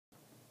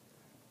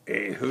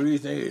Hey, who do you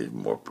think is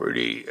more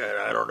pretty? And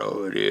I don't know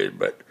who it is,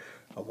 but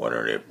I'm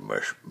wondering if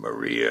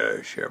Maria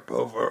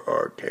Sharapova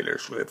or Taylor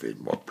Swift is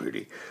more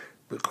pretty,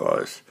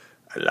 because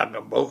I like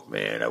them both,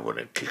 man. I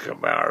wouldn't kick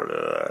them out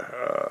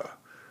of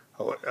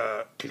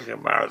the, kick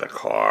them out of the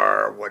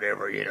car or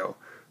whatever,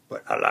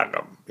 But I like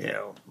them,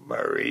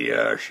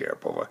 Maria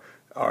Sharapova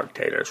or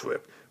Taylor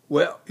Swift.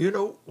 Well,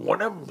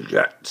 one of them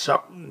got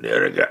something, the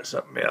other got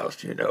something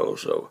else,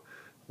 So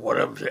one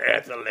of them's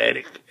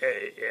athletic,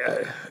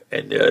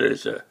 and the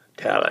other's a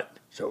talent.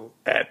 So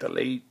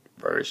athlete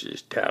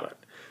versus talent.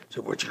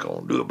 So what you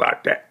gonna do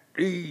about that?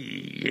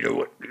 They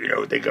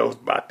go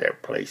about their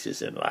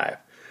places in life.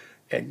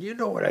 And you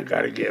know what, I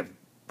gotta give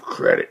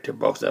credit to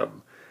both of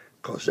them,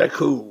 because they're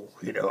cool.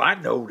 I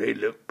know they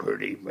look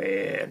pretty,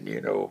 man.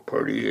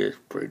 Pretty is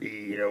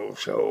pretty,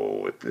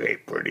 so if you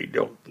ain't pretty,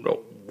 don't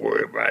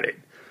worry about it.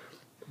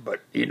 But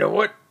you know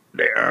what?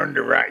 They earned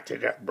the right. They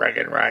got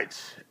bragging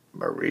rights.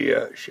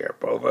 Maria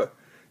Sharapova,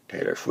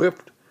 Taylor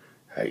Swift.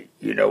 Hey,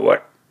 you know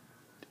what?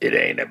 It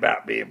ain't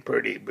about being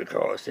pretty,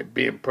 because if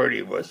being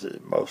pretty was the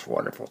most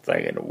wonderful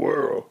thing in the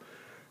world,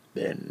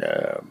 then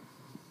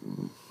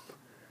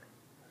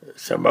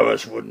some of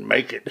us wouldn't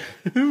make it.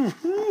 I don't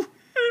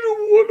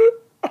want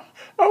to.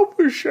 I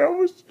wish I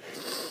was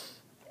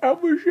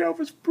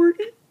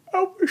pretty.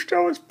 I wish I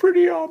was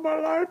pretty all my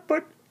life,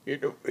 but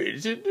it's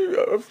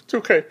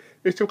okay.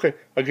 It's okay.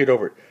 I'll get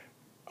over it.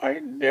 I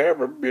ain't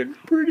never been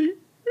pretty.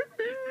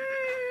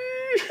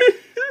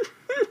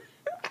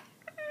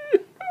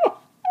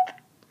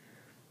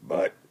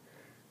 But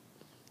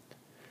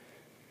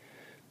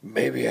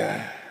maybe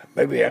I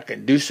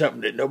can do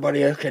something that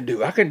nobody else can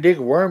do. I can dig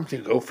worms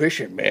and go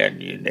fishing, man.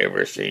 You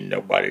never seen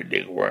nobody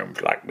dig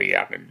worms like me.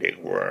 I can dig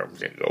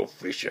worms and go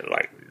fishing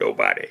like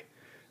nobody.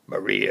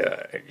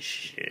 Maria and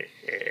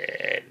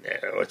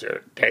what's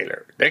her,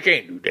 Taylor, they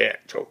can't do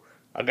that. So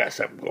I got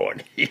something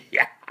going.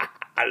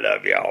 I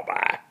love y'all.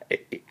 Bye.